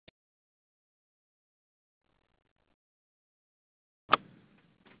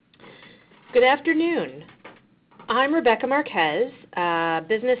Good afternoon. I'm Rebecca Marquez,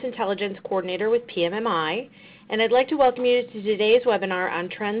 Business Intelligence Coordinator with PMMI, and I'd like to welcome you to today's webinar on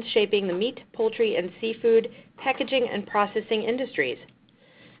trends shaping the meat, poultry, and seafood packaging and processing industries.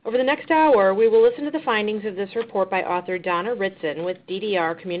 Over the next hour, we will listen to the findings of this report by author Donna Ritson with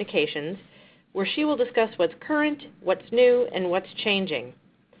DDR Communications, where she will discuss what's current, what's new, and what's changing.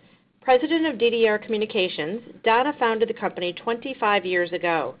 President of DDR Communications, Donna founded the company 25 years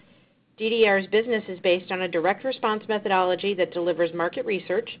ago. DDR's business is based on a direct response methodology that delivers market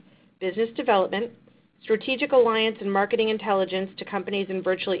research, business development, strategic alliance, and marketing intelligence to companies in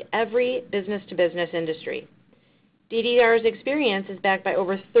virtually every business-to-business industry. DDR's experience is backed by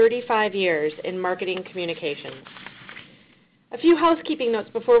over 35 years in marketing communications. A few housekeeping notes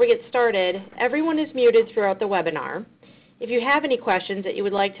before we get started. Everyone is muted throughout the webinar. If you have any questions that you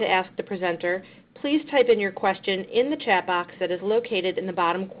would like to ask the presenter, please type in your question in the chat box that is located in the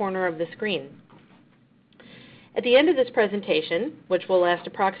bottom corner of the screen. At the end of this presentation, which will last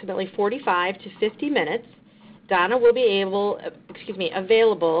approximately 45 to 50 minutes, Donna will be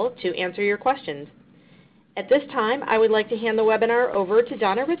available to answer your questions. At this time, I would like to hand the webinar over to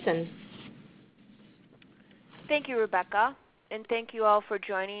Donna Ritson. Thank you, Rebecca, and thank you all for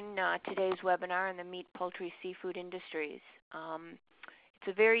joining today's webinar on the meat, poultry, seafood industries.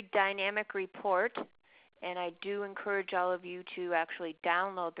 It's a very dynamic report, and I do encourage all of you to actually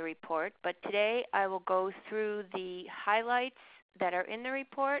download the report. But today I will go through the highlights that are in the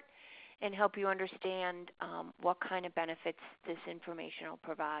report and help you understand what kind of benefits this information will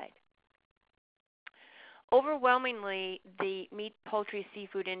provide. Overwhelmingly, the meat, poultry,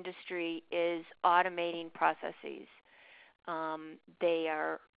 seafood industry is automating processes. They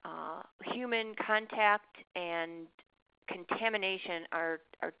are human contact and contamination are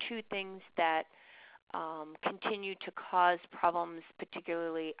two things that continue to cause problems,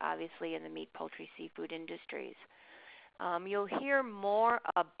 particularly obviously in the meat, poultry, seafood industries. You'll hear more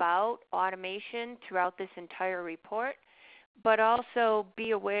about automation throughout this entire report, but also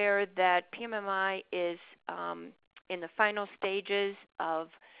be aware that PMMI is in the final stages of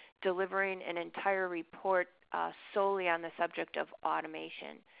delivering an entire report solely on the subject of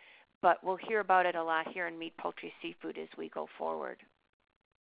automation. But we'll hear about it a lot here in meat, poultry, seafood as we go forward.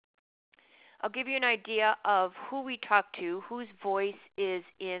 I'll give you an idea of who we talked to, whose voice is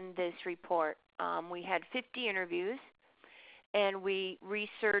in this report. We had 50 interviews, and we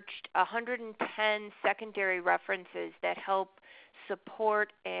researched 110 secondary references that help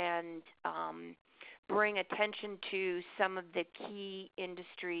support and bring attention to some of the key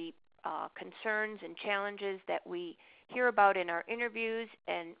industry concerns and challenges that we hear about in our interviews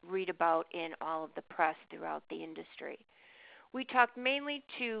and read about in all of the press throughout the industry. We talked mainly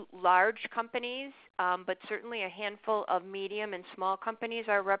to large companies, but certainly a handful of medium and small companies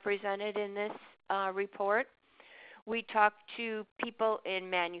are represented in this report. We talked to people in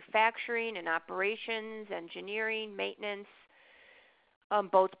manufacturing and operations, engineering, maintenance,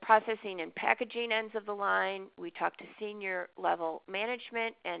 both processing and packaging ends of the line. We talked to senior level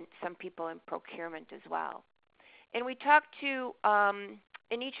management and some people in procurement as well. And we talked to,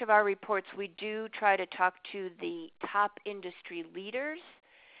 in each of our reports, we do try to talk to the top industry leaders,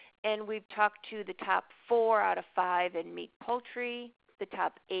 and we've talked to the top 4 out of 5 in meat poultry, the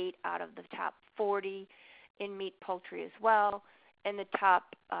top 8 out of the top 40 in meat poultry as well, and the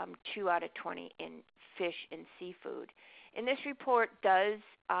top 2 out of 20 in fish and seafood. And this report does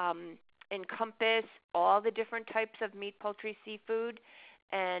encompass all the different types of meat, poultry, seafood,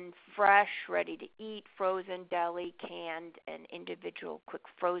 and fresh, ready to eat, frozen, deli, canned, and individual quick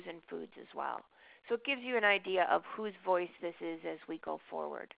frozen foods as well. So it gives you an idea of whose voice this is as we go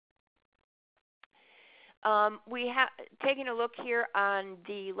forward. Taking a look here on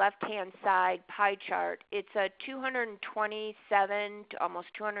the left-hand side pie chart, it's a $227 to almost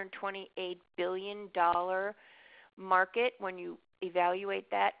 $228 billion market when you evaluate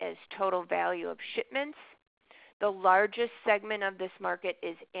that as total value of shipments. The largest segment of this market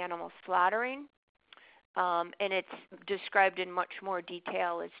is animal slaughtering, and it's described in much more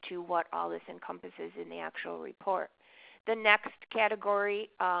detail as to what all this encompasses in the actual report. The next category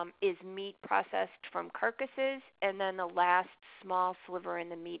is meat processed from carcasses, and then the last small sliver in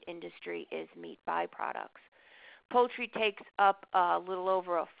the meat industry is meat byproducts. Poultry takes up a little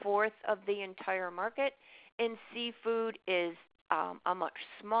over a fourth of the entire market, and seafood is a much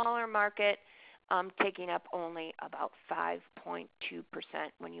smaller market, taking up only about 5.2%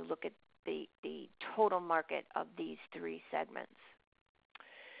 when you look at the total market of these three segments.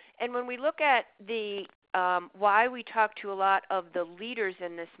 And when we look at the why we talk to a lot of the leaders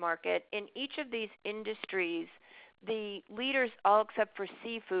in this market, in each of these industries, the leaders, all except for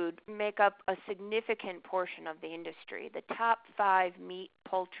seafood, make up a significant portion of the industry. The top five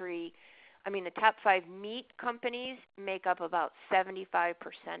the top five meat companies make up about 75%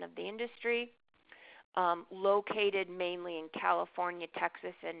 of the industry, located mainly in California,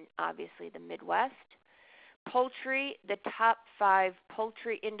 Texas, and obviously the Midwest. Poultry, the top five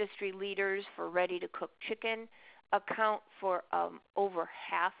poultry industry leaders for ready-to-cook chicken account for over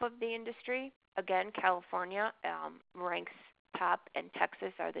half of the industry. Again, California ranks top, and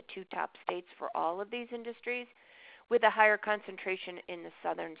Texas are the two top states for all of these industries, with a higher concentration in the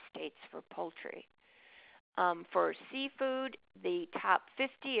southern states for poultry. For seafood, the top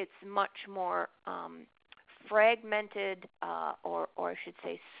 50, it's much more fragmented, or I should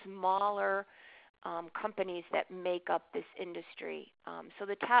say smaller companies that make up this industry. So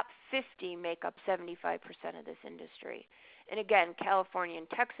the top 50 make up 75% of this industry. And again, California and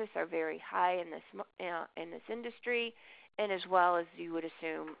Texas are very high in this industry, and as well as you would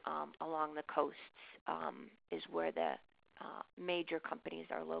assume along the coasts is where the major companies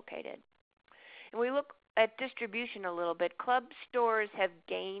are located. And we look at distribution a little bit. Club stores have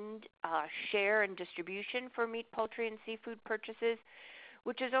gained share and distribution for meat, poultry, and seafood purchases,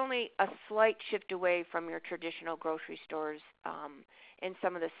 which is only a slight shift away from your traditional grocery stores and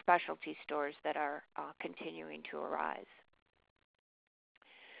some of the specialty stores that are continuing to arise.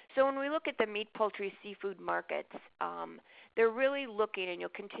 So when we look at the meat, poultry, seafood markets, they're really looking, and you'll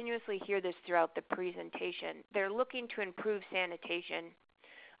continuously hear this throughout the presentation, they're looking to improve sanitation.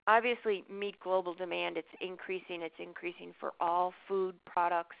 Obviously, meat global demand, it's increasing for all food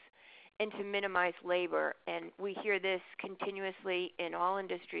products, and to minimize labor. And we hear this continuously in all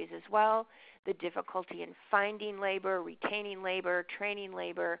industries as well, the difficulty in finding labor, retaining labor, training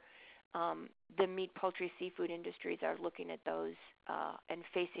labor. The meat, poultry, seafood industries are looking at those and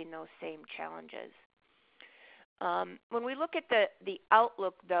facing those same challenges. When we look at the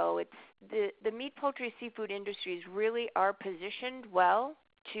outlook, though, it's the meat, poultry, seafood industries really are positioned well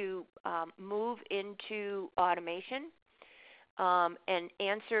to move into automation and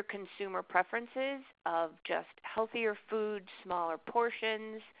answer consumer preferences of just healthier food, smaller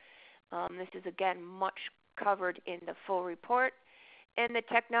portions. This is, again, much covered in the full report. And the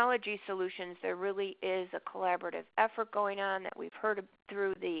technology solutions, there really is a collaborative effort going on that we've heard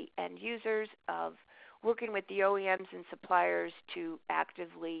through the end users of working with the OEMs and suppliers to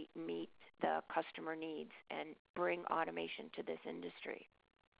actively meet the customer needs and bring automation to this industry.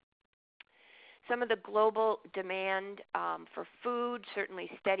 Some of the global demand for food,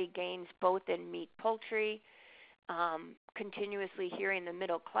 certainly steady gains both in meat, poultry, continuously hearing the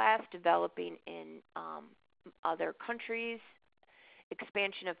middle class developing in other countries,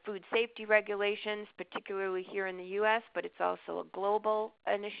 expansion of food safety regulations, particularly here in the U.S., but it's also a global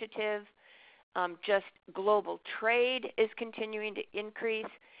initiative. Just global trade is continuing to increase.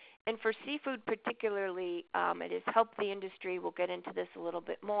 And for seafood particularly, it has helped the industry. We'll get into this a little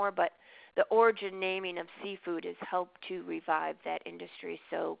bit more, but the origin naming of seafood has helped to revive that industry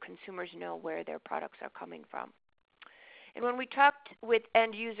so consumers know where their products are coming from. And when we talked with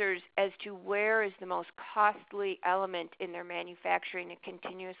end users as to where is the most costly element in their manufacturing, it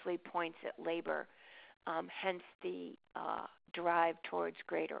continuously points at labor, hence the drive towards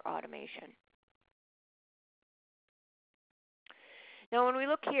greater automation. Now, when we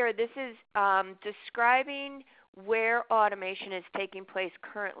look here, this is describing where automation is taking place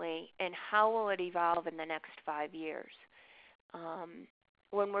currently and how will it evolve in the next 5 years.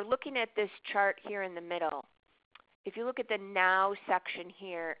 When we're looking at this chart here in the middle, if you look at the now section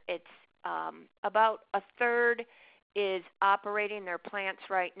here, it's about a third is operating their plants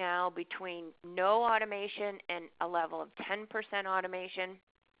right now between no automation and a level of 10% automation.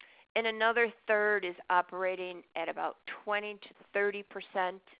 And another third is operating at about 20 to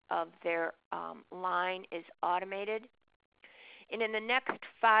 30% of their line is automated. And in the next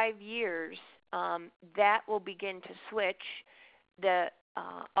 5 years, that will begin to switch. The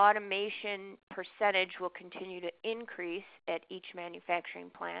automation percentage will continue to increase at each manufacturing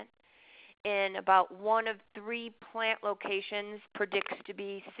plant. And about 1 of 3 plant locations predicts to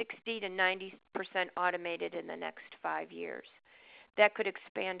be 60 to 90% automated in the next 5 years. That could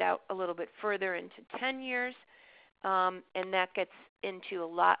expand out a little bit further into 10 years, and that gets into a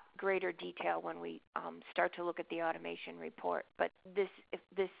lot greater detail when we start to look at the automation report. But this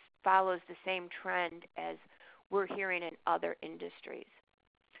follows the same trend as we're hearing in other industries.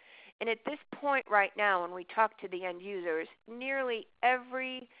 And at this point right now, when we talk to the end users, nearly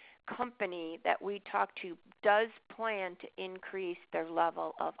every company that we talk to does plan to increase their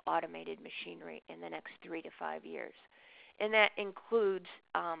level of automated machinery in the next 3 to 5 years. And that includes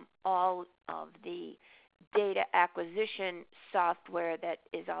all of the data acquisition software that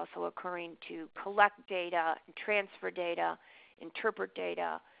is also occurring to collect data, and transfer data, interpret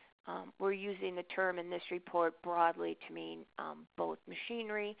data. We're using the term in this report broadly to mean both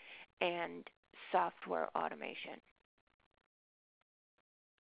machinery and software automation.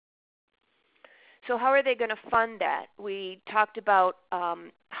 So how are they going to fund that? We talked about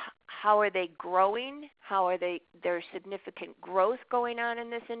how are they growing, there's significant growth going on in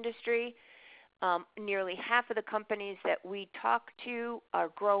this industry. Nearly half of the companies that we talk to are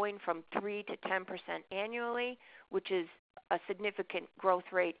growing from 3 to 10% annually, which is a significant growth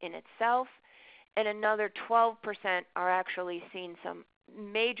rate in itself. And another 12% are actually seeing some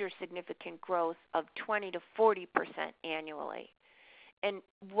major significant growth of 20 to 40% annually. And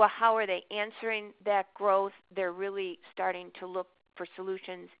how are they answering that growth? They're really starting to look for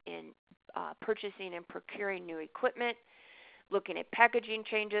solutions in purchasing and procuring new equipment, looking at packaging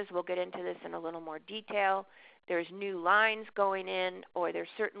changes. We'll get into this in a little more detail. There's new lines going in, or there's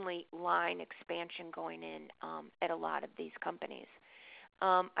certainly line expansion going in at a lot of these companies.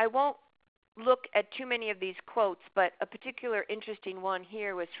 I won't look at too many of these quotes, but a particular interesting one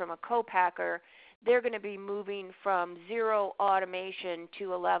here was from a co-packer. They're going to be moving from zero automation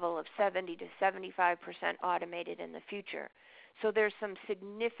to a level of 70 to 75% automated in the future. So there's some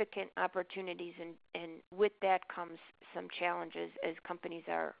significant opportunities, and with that comes some challenges as companies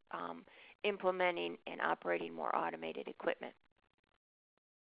are implementing and operating more automated equipment.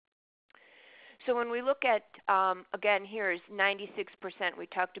 So when we look at, again, here is 96%, we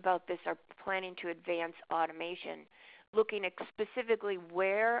talked about this, are planning to advance automation. Looking at specifically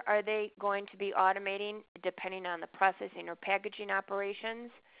where are they going to be automating, depending on the processing or packaging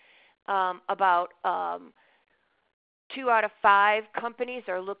operations. About 2 out of 5 companies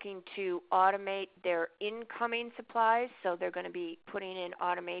are looking to automate their incoming supplies, so they're going to be putting in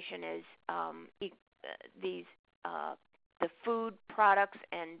automation as the food products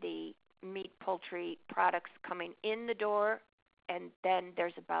and the meat, poultry products coming in the door, and then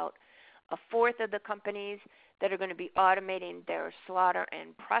there's about a fourth of the companies that are going to be automating their slaughter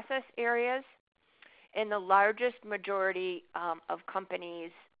and process areas. And the largest majority of companies,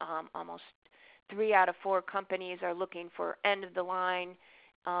 almost 3 out of 4 companies, are looking for end of the line,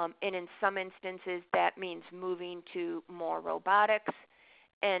 and in some instances that means moving to more robotics.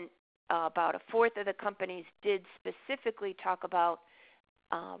 And about a fourth of the companies did specifically talk about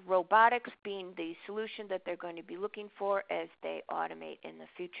robotics being the solution that they're going to be looking for as they automate in the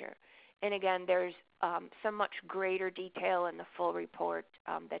future. And again, there's some much greater detail in the full report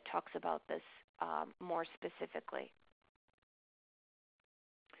that talks about this more specifically.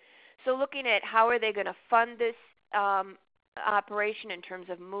 So looking at how are they going to fund this operation in terms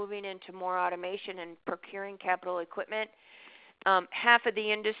of moving into more automation and procuring capital equipment, half of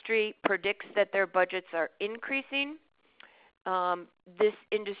the industry predicts that their budgets are increasing. This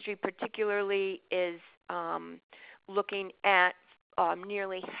industry particularly is looking at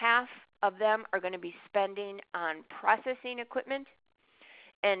nearly half of them are going to be spending on processing equipment,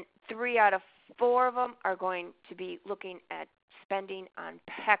 and 3 out of 4 of them are going to be looking at spending on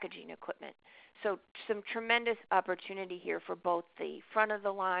packaging equipment. So some tremendous opportunity here for both the front of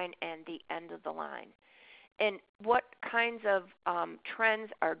the line and the end of the line. And what kinds of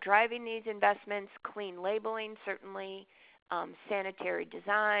trends are driving these investments? Clean labeling, certainly, sanitary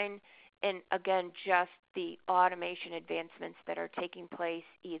design, and again, just the automation advancements that are taking place,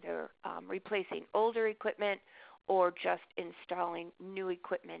 either replacing older equipment or just installing new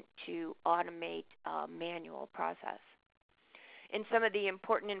equipment to automate manual process. And some of the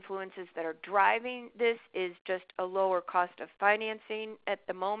important influences that are driving this is just a lower cost of financing at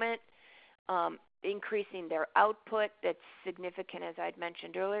the moment, increasing their output that's significant, as I'd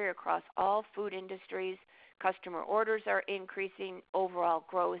mentioned earlier, across all food industries. Customer orders are increasing, overall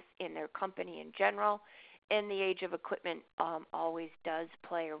growth in their company in general, and the age of equipment always does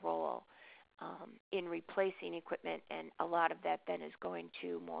play a role in replacing equipment, and a lot of that then is going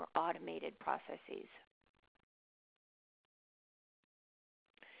to more automated processes.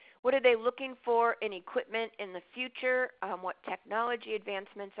 What are they looking for in equipment in the future? What technology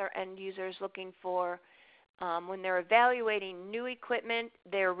advancements are end users looking for? When they're evaluating new equipment,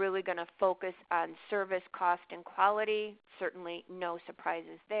 they're really going to focus on service, cost, and quality. Certainly no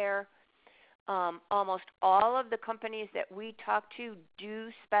surprises there. Almost all of the companies that we talk to do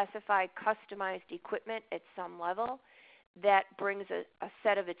specify customized equipment at some level. That brings a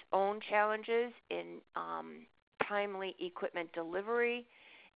set of its own challenges in timely equipment delivery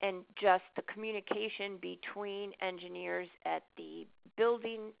and just the communication between engineers at the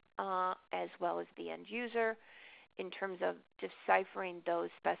building as well as the end user. in terms of deciphering those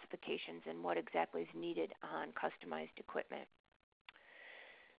specifications and what exactly is needed on customized equipment.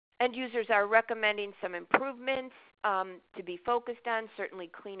 End users are recommending some improvements to be focused on, certainly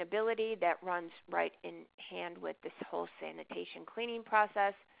cleanability. That runs right in hand with this whole sanitation cleaning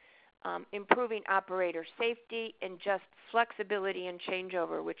process. Improving operator safety, and just flexibility and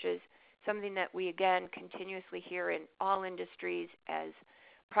changeover, which is something that we, again, continuously hear in all industries. As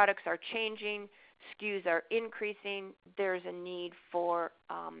products are changing, SKUs are increasing, there's a need for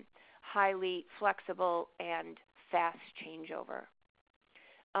highly flexible and fast changeover.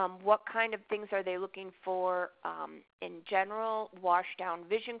 What kind of things are they looking for? In general, washdown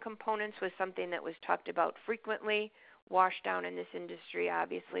vision components was something that was talked about frequently. Washdown in this industry,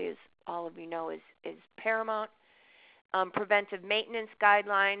 obviously, as all of you know, is paramount. Preventive maintenance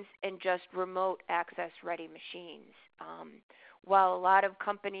guidelines, and just remote access ready machines. While a lot of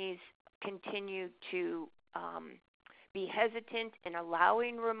companies continue to be hesitant in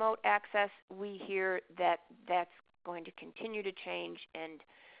allowing remote access, we hear that that's going to continue to change, and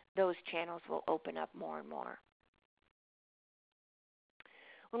those channels will open up more and more.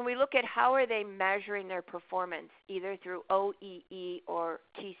 When we look at how are they measuring their performance, either through OEE or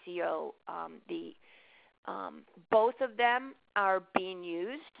TCO, both of them are being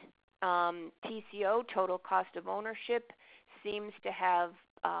used. TCO, total cost of ownership, seems to have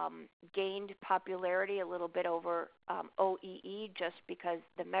gained popularity a little bit over OEE, just because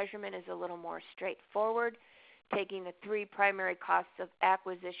the measurement is a little more straightforward, taking the three primary costs of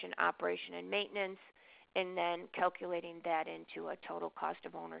acquisition, operation, and maintenance, and then calculating that into a total cost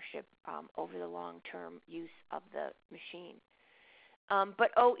of ownership over the long-term use of the machine.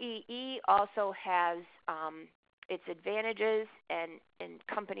 But OEE also has its advantages, and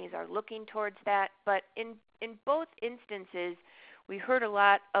companies are looking towards that. But in both instances, we heard a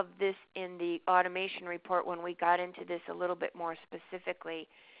lot of this in the automation report when we got into this a little bit more specifically.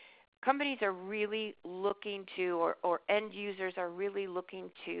 Companies are really looking to, or end users are really looking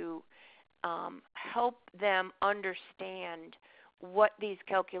to help them understand what these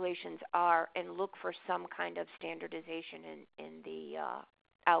calculations are and look for some kind of standardization in the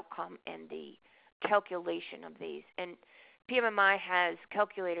outcome and the calculation of these. And PMMI has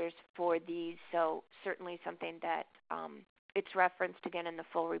calculators for these, so certainly something that it's referenced again in the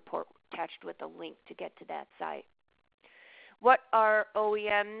full report, attached with a link to get to that site. What are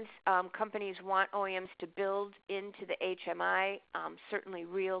OEMs? Companies want OEMs to build into the HMI, certainly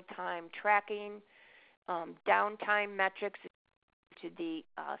real-time tracking, downtime metrics to the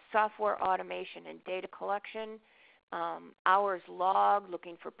software automation and data collection, hours logged,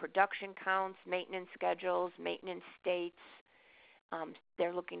 looking for production counts, maintenance schedules, maintenance states.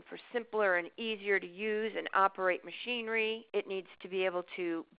 They're looking for simpler and easier to use and operate machinery. It needs to be able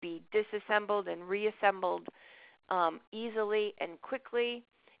to be disassembled and reassembled easily and quickly,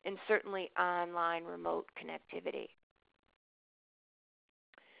 and certainly online remote connectivity.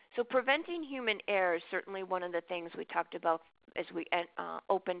 So preventing human error is certainly one of the things we talked about as we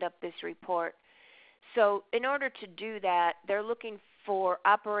opened up this report. So in order to do that, they're looking for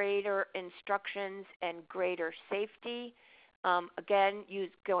operator instructions and greater safety. Again,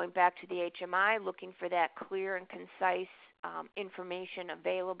 going back to the HMI, looking for that clear and concise information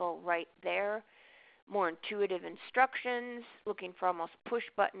available right there. More intuitive instructions, looking for almost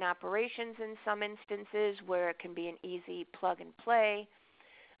push-button operations in some instances where it can be an easy plug-and-play.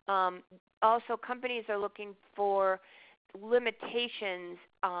 Also, companies are looking for limitations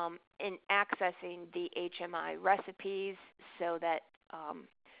in accessing the HMI recipes, so that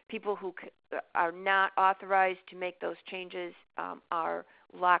people who are not authorized to make those changes are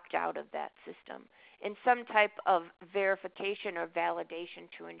locked out of that system. And some type of verification or validation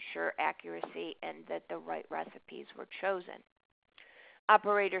to ensure accuracy and that the right recipes were chosen.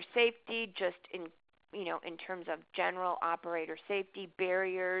 Operator safety, just in terms of general operator safety,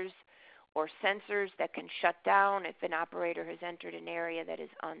 barriers or sensors that can shut down if an operator has entered an area that is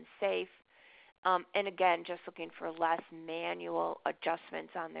unsafe. And again, just looking for less manual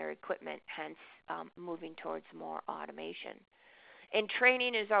adjustments on their equipment, hence moving towards more automation. And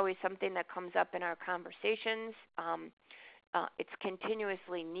training is always something that comes up in our conversations. It's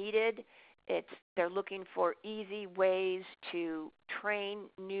continuously needed. They're looking for easy ways to train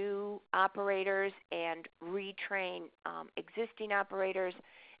new operators and retrain existing operators.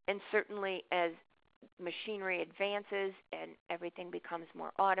 And certainly as machinery advances and everything becomes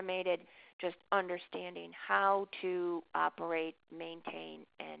more automated, just understanding how to operate, maintain,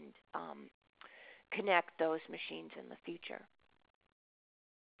 and connect those machines in the future.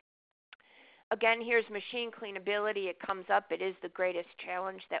 Again, here's machine cleanability. It comes up. It is the greatest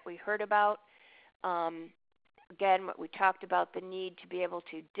challenge that we heard about. Again, what we talked about, the need to be able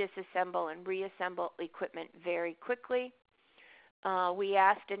to disassemble and reassemble equipment very quickly. We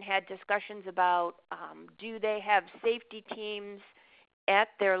asked and had discussions about do they have safety teams at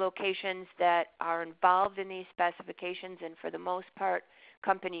their locations that are involved in these specifications, and for the most part,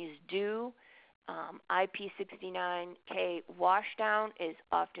 companies do. IP69K washdown is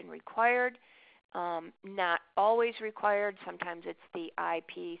often required. Not always required. Sometimes it's the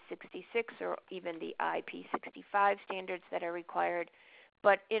IP66 or even the IP65 standards that are required.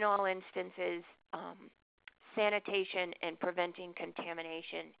 But in all instances, sanitation and preventing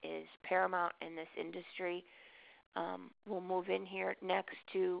contamination is paramount in this industry. We'll move in here next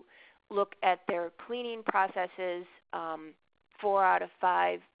to look at their cleaning processes. 4 out of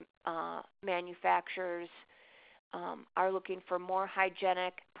 5 manufacturers are looking for more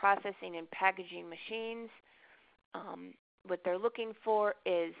hygienic processing and packaging machines. What they're looking for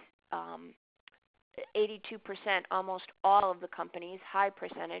is 82%, almost all of the companies, high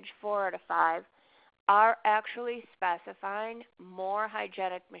percentage, 4 out of 5, are actually specifying more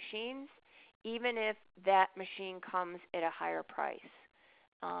hygienic machines, even if that machine comes at a higher price.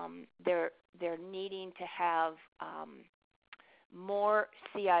 They're needing to have more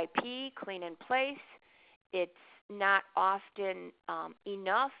CIP, clean in place. It's not often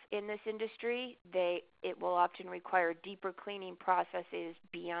enough in this industry. It will often require deeper cleaning processes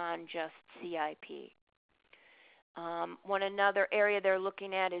beyond just CIP. Another area they're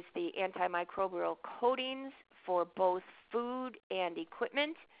looking at is the antimicrobial coatings for both food and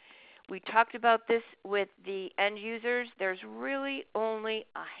equipment. We talked about this with the end users. There's really only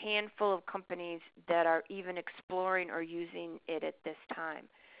a handful of companies that are even exploring or using it at this time.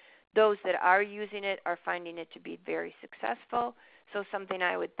 Those that are using it are finding it to be very successful. So something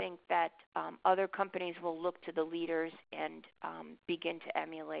I would think that other companies will look to the leaders and begin to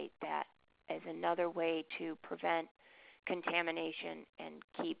emulate that as another way to prevent contamination and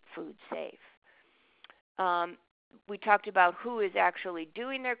keep food safe. We talked about who is actually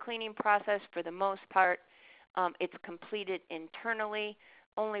doing their cleaning process. For the most part, it's completed internally.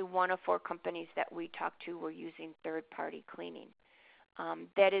 Only 1 of 4 companies that we talked to were using third-party cleaning.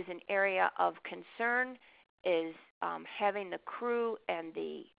 That is an area of concern, is having the crew and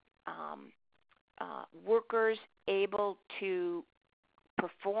the workers able to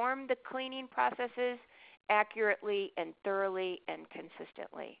perform the cleaning processes accurately and thoroughly and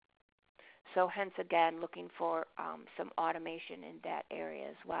consistently. So hence, again, looking for some automation in that area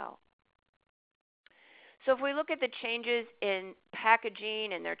as well. So if we look at the changes in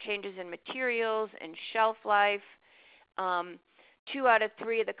packaging and their changes in materials and shelf life, 2 out of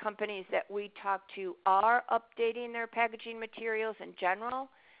 3 of the companies that we talked to are updating their packaging materials in general.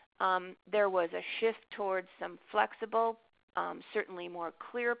 There was a shift towards some flexible, certainly more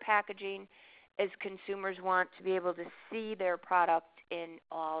clear packaging, as consumers want to be able to see their product in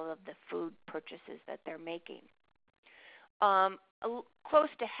all of the food purchases that they're making. Close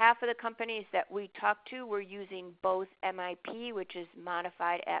to half of the companies that we talked to were using both MIP, which is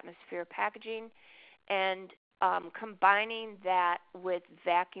modified atmosphere packaging, and combining that with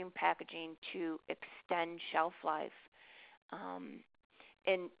vacuum packaging to extend shelf life.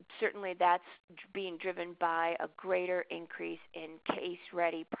 And certainly that's being driven by a greater increase in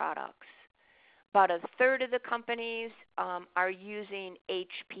case-ready products. About a third of the companies are using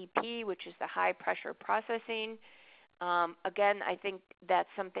HPP, which is the high pressure processing. Again, I think that's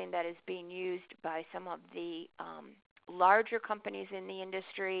something that is being used by some of the larger companies in the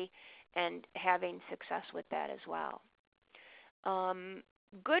industry and having success with that as well.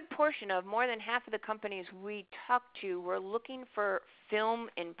 Good portion of, more than half of the companies we talked to were looking for film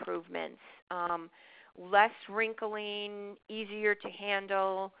improvements, less wrinkling, easier to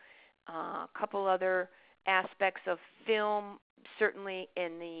handle. A couple other aspects of film, certainly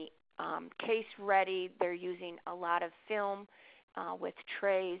in the case ready, they're using a lot of film with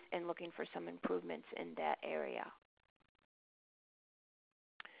trays and looking for some improvements in that area.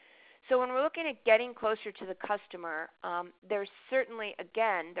 So when we're looking at getting closer to the customer, there's certainly,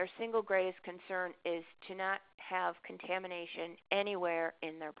 again, their single greatest concern is to not have contamination anywhere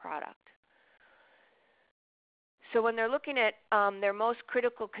in their product. So when they're looking at their most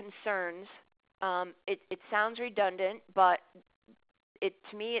critical concerns, it sounds redundant, but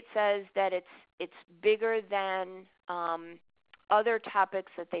to me it says that it's bigger than other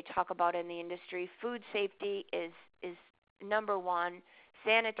topics that they talk about in the industry. Food safety is number 1,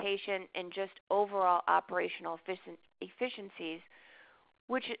 sanitation, and just overall operational efficiencies,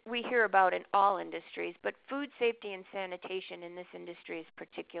 which we hear about in all industries, but food safety and sanitation in this industry is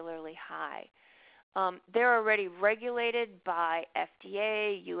particularly high. They're already regulated by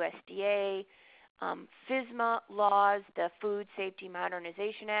FDA, USDA, FSMA laws, the Food Safety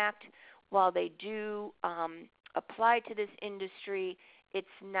Modernization Act, while they do apply to this industry, it's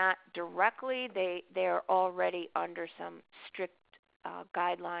not directly. They're already under some strict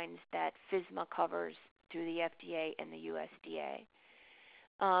guidelines that FSMA covers through the FDA and the USDA.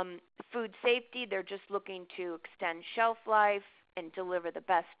 Food safety, they're just looking to extend shelf life and deliver the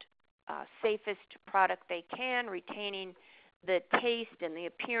best, safest product they can, retaining the taste and the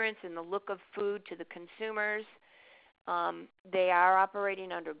appearance and the look of food to the consumers. They are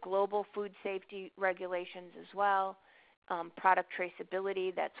operating under global food safety regulations as well. Product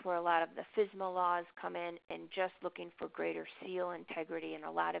traceability, that's where a lot of the FSMA laws come in, and just looking for greater seal integrity in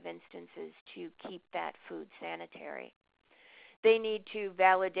a lot of instances to keep that food sanitary. They need to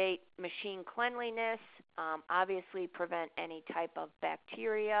validate machine cleanliness, obviously prevent any type of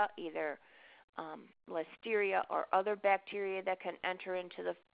bacteria, either listeria or other bacteria that can enter into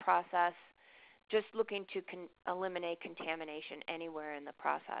the process, just looking to eliminate contamination anywhere in the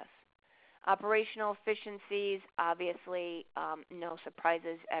process. Operational efficiencies, obviously, no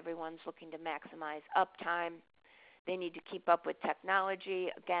surprises. Everyone's looking to maximize uptime. They need to keep up with technology.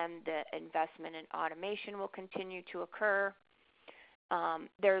 Again, the investment in automation will continue to occur.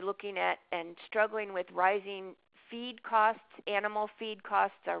 They're looking at and struggling with rising feed costs. Animal feed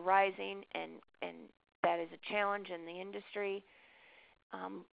costs are rising, and that is a challenge in the industry.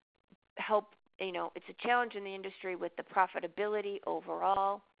 It's a challenge in the industry with the profitability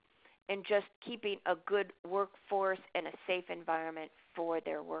overall, and just keeping a good workforce and a safe environment for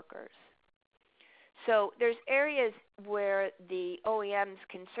their workers. So there's areas where the OEMs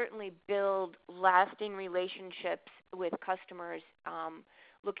can certainly build lasting relationships with customers,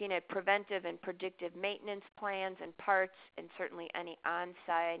 looking at preventive and predictive maintenance plans and parts, and certainly any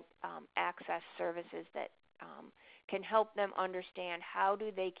on-site access services that can help them understand how do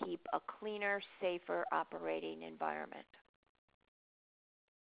they keep a cleaner, safer operating environment.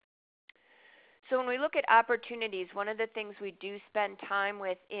 So when we look at opportunities, one of the things we do spend time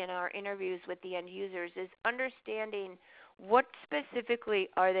with in our interviews with the end users is understanding what specifically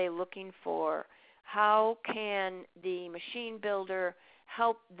are they looking for. How can the machine builder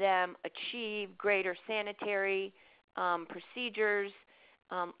help them achieve greater sanitary procedures,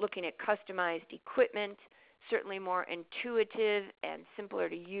 looking at customized equipment, certainly more intuitive and simpler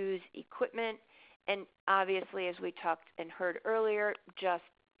to use equipment, and obviously, as we talked and heard earlier, just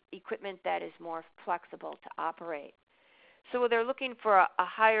equipment that is more flexible to operate. So they're looking for a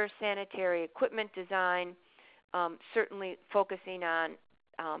higher sanitary equipment design, certainly focusing on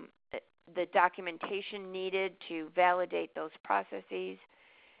the documentation needed to validate those processes,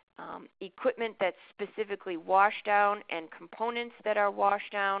 equipment that's specifically washed down and components that are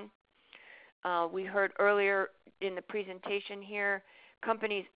washed down. We heard earlier in the presentation here,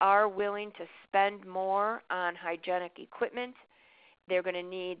 companies are willing to spend more on hygienic equipment. They're going to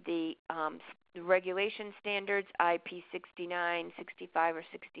need the regulation standards, IP 69, 65, or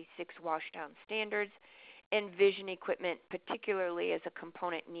 66 washdown standards, and vision equipment, particularly as a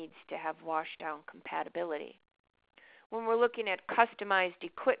component needs to have washdown compatibility. When we're looking at customized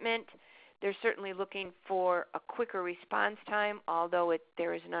equipment, they're certainly looking for a quicker response time, although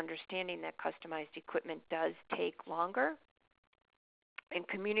there is an understanding that customized equipment does take longer. And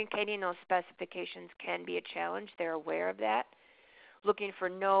communicating those specifications can be a challenge. They're aware of that. Looking for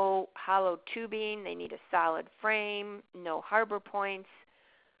no hollow tubing. They need a solid frame, no harbor points.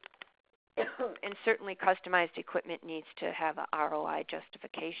 And certainly customized equipment needs to have a ROI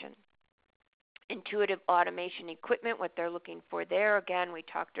justification. Intuitive automation equipment, what they're looking for there, again, we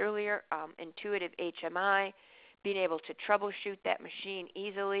talked earlier, intuitive HMI, being able to troubleshoot that machine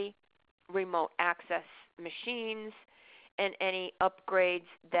easily, remote access machines, and any upgrades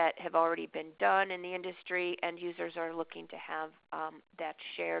that have already been done in the industry. End users are looking to have that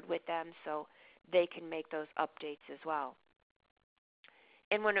shared with them so they can make those updates as well.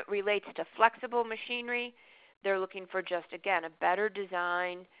 And when it relates to flexible machinery, they're looking for just, again, a better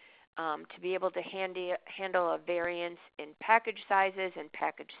design to be able to handle a variance in package sizes and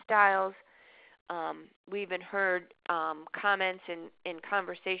package styles. We even heard comments in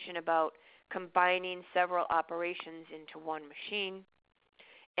conversation about combining several operations into one machine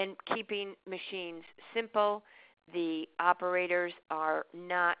and keeping machines simple. The operators are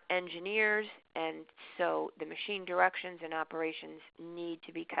not engineers, and so the machine directions and operations need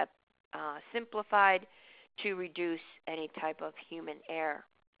to be kept simplified to reduce any type of human error.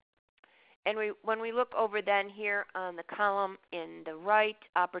 And when we look over then here on the column in the right,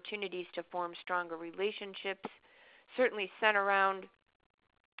 opportunities to form stronger relationships, certainly center around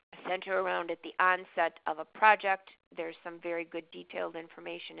at the onset of a project. There's some very good detailed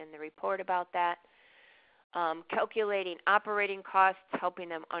information in the report about that. calculating operating costs, helping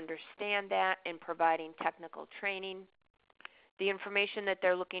them understand that, and providing technical training. The information that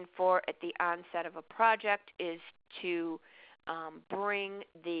they're looking for at the onset of a project is to bring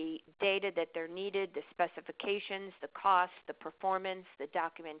the data that they're needed, the specifications, the costs, the performance, the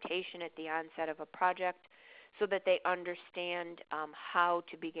documentation at the onset of a project, so that they understand how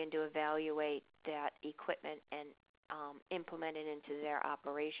to begin to evaluate that equipment and implement it into their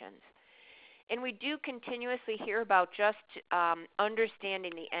operations. And we do continuously hear about just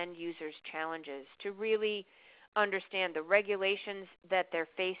understanding the end user's challenges, to really understand the regulations that they're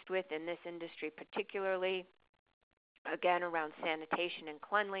faced with in this industry particularly, again around sanitation and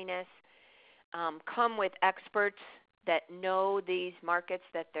cleanliness, come with experts that know these markets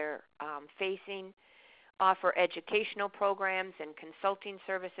that they're facing, offer educational programs and consulting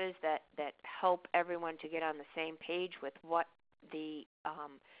services that help everyone to get on the same page with what the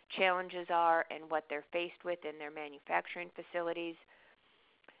challenges are and what they're faced with in their manufacturing facilities,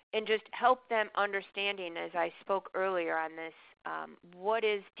 and just help them understanding, as I spoke earlier on this, what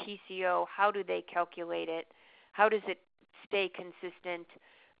is TCO, how do they calculate it, how does it stay consistent,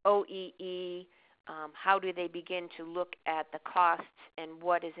 OEE, how do they begin to look at the costs and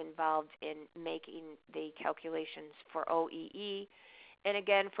what is involved in making the calculations for OEE, and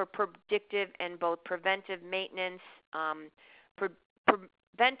again for predictive and both preventive maintenance.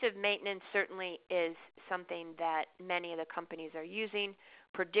 Preventive maintenance certainly is something that many of the companies are using.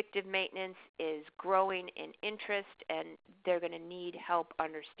 Predictive maintenance is growing in interest, and they're going to need help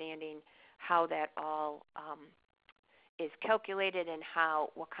understanding how that all is calculated and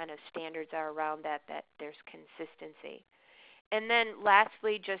what kind of standards are around that there's consistency. And then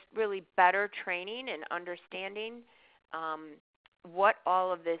lastly, just really better training and understanding what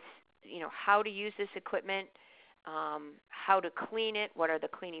all of this, how to use this equipment, how to clean it, what are the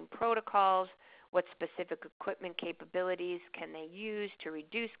cleaning protocols, what specific equipment capabilities can they use to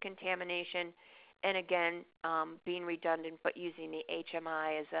reduce contamination, and again, being redundant but using the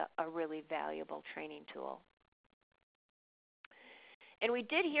HMI as a really valuable training tool. And we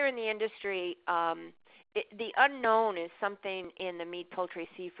did hear in the industry, the unknown is something in the meat, poultry,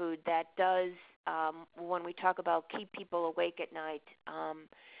 seafood that does, when we talk about keep people awake at night,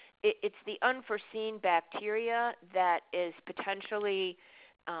 it's the unforeseen bacteria that is potentially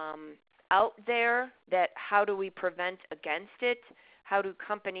out there, that how do we prevent against it? How do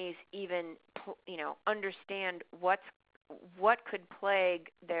companies even understand what could plague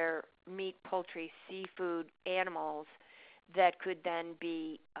their meat, poultry, seafood animals that could then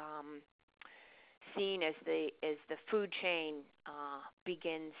be seen as the food chain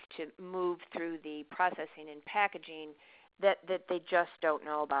begins to move through the processing and packaging that they just don't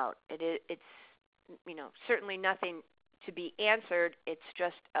know about. It's certainly nothing to be answered. It's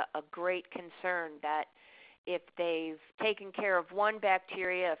just a great concern that if they've taken care of one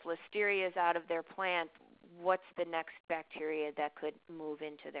bacteria, if Listeria is out of their plant, what's the next bacteria that could move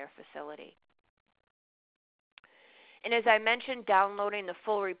into their facility? And as I mentioned, downloading the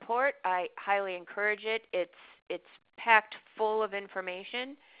full report, I highly encourage it. It's packed full of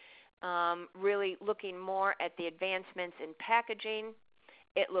information, really looking more at the advancements in packaging.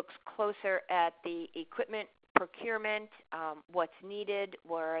 It looks closer at the equipment procurement, what's needed,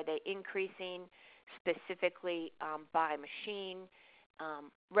 where are they increasing specifically by machine,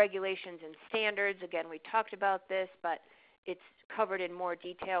 regulations and standards. Again, we talked about this, but it's covered in more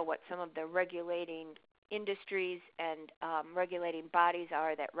detail what some of the regulating industries and regulating bodies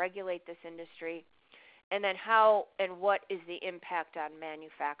are that regulate this industry, and then how and what is the impact on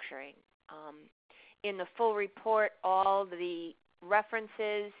manufacturing. In the full report, all the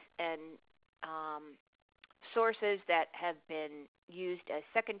references and sources that have been used as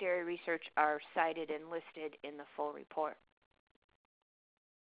secondary research are cited and listed in the full report.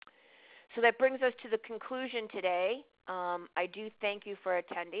 So that brings us to the conclusion today. I do thank you for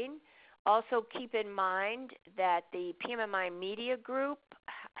attending. Also keep in mind that the PMMI Media Group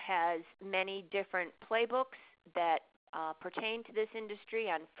has many different playbooks that pertain to this industry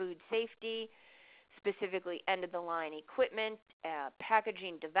on food safety, specifically end-of-the-line equipment,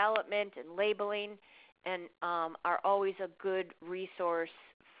 packaging development and labeling, and are always a good resource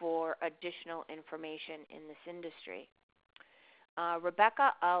for additional information in this industry.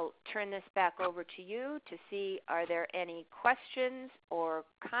 Rebecca, I'll turn this back over to you to see, are there any questions or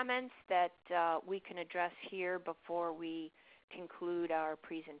comments that we can address here before we conclude our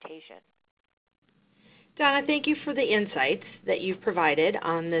presentation? Donna, thank you for the insights that you've provided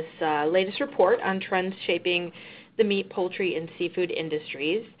on this latest report on trends shaping the meat, poultry, and seafood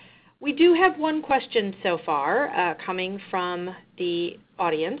industries. We do have one question so far coming from the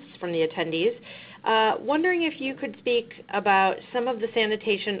audience, from the attendees. Wondering if you could speak about some of the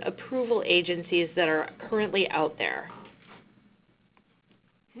sanitation approval agencies that are currently out there.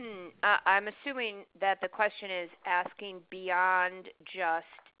 I'm assuming that the question is asking beyond just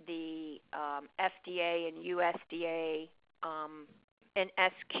the FDA and USDA, and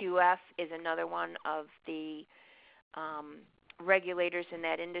SQF is another one of the regulators in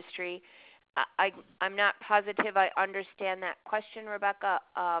that industry. I'm not positive I understand that question, Rebecca.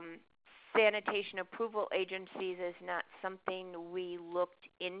 Sanitation approval agencies is not something we looked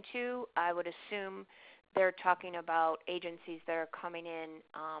into. I would assume they're talking about agencies that are coming in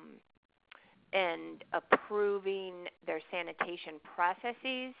and approving their sanitation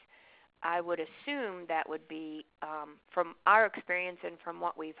processes. I would assume that would be, from our experience and from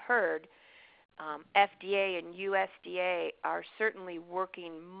what we've heard, FDA and USDA are certainly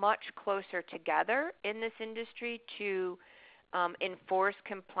working much closer together in this industry to enforce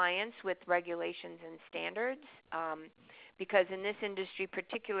compliance with regulations and standards. Because in this industry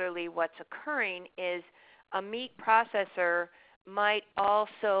particularly, what's occurring is a meat processor might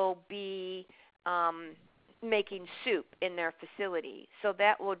also be making soup in their facility. So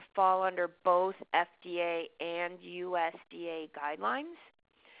that would fall under both FDA and USDA guidelines.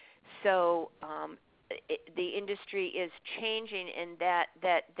 So the industry is changing in that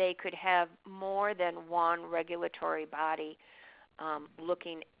they could have more than one regulatory body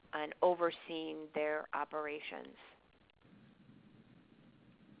looking and overseeing their operations.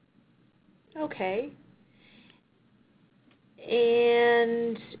 Okay.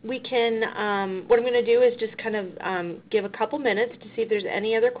 And we can, what I'm going to do is just kind of give a couple minutes to see if there's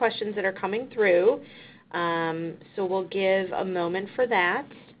any other questions that are coming through. So we'll give a moment for that.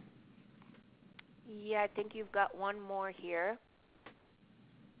 Yeah, I think you've got one more here.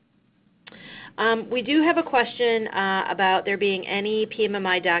 We do have a question about there being any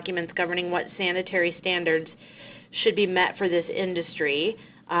PMMI documents governing what sanitary standards should be met for this industry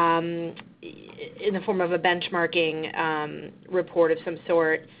in the form of a benchmarking report of some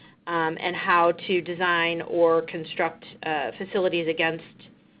sort, and how to design or construct facilities against,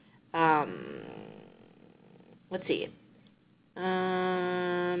 let's see,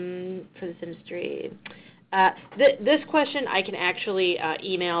 for this industry. This question, I can actually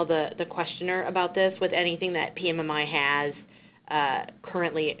email the questioner about this with anything that PMMI has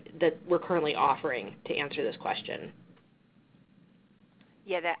currently, that we're currently offering to answer this question.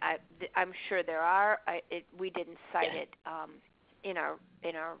 Yeah, I'm sure there are. We didn't cite it in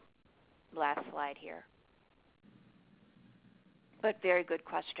our last slide here. But very good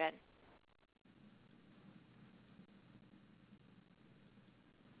question.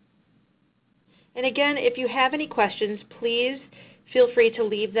 And again, if you have any questions, please feel free to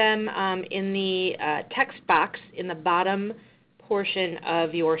leave them in the text box in the bottom portion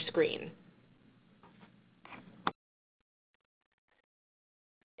of your screen.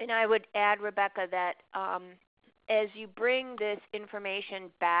 And I would add, Rebecca, that as you bring this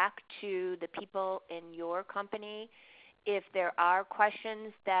information back to the people in your company, if there are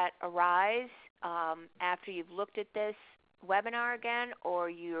questions that arise after you've looked at this webinar again,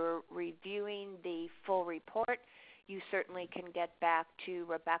 or you're reviewing the full report, you certainly can get back to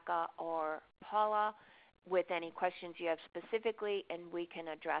Rebecca or Paula with any questions you have specifically, and we can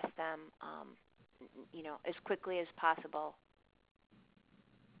address them as quickly as possible.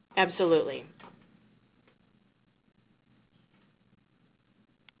 Absolutely.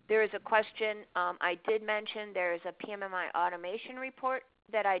 There is a question I did mention. There is a PMMI automation report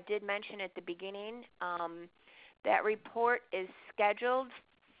that I did mention at the beginning. That report is scheduled.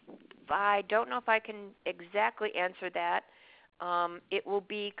 I don't know if I can exactly answer that. It will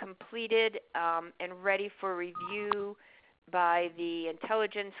be completed and ready for review by the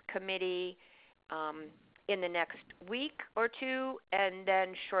Intelligence Committee in the next week or two, and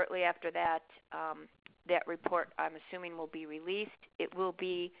then shortly after that, that report, I'm assuming, will be released. It will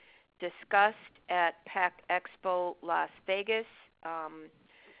be discussed at PAC Expo Las Vegas.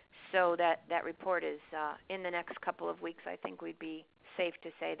 So that report is in the next couple of weeks. I think we'd be safe to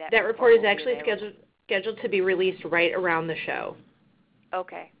say that. That report is actually scheduled to be released right around the show.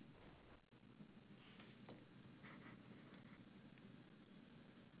 Okay.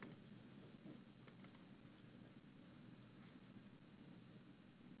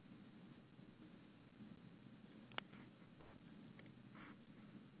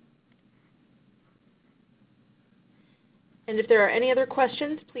 And if there are any other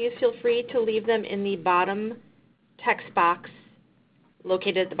questions, please feel free to leave them in the bottom text box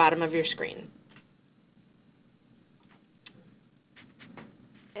located at the bottom of your screen.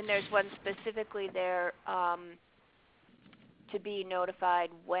 And there's one specifically there to be notified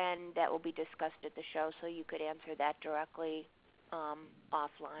when that will be discussed at the show, so you could answer that directly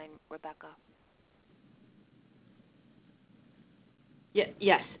offline, Rebecca.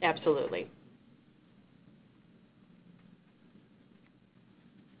 Yes, absolutely.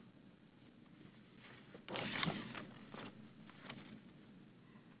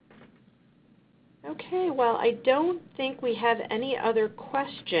 Okay, well, I don't think we have any other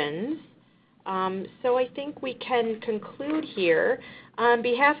questions, so I think we can conclude here. On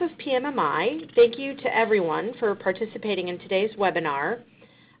behalf of PMMI, thank you to everyone for participating in today's webinar.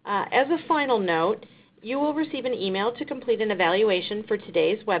 As a final note, you will receive an email to complete an evaluation for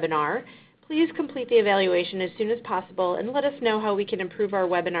today's webinar. Please complete the evaluation as soon as possible and let us know how we can improve our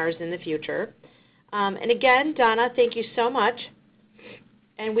webinars in the future. And again, Donna, thank you so much.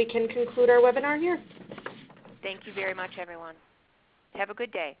 And we can conclude our webinar here. Thank you very much, everyone. Have a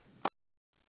good day.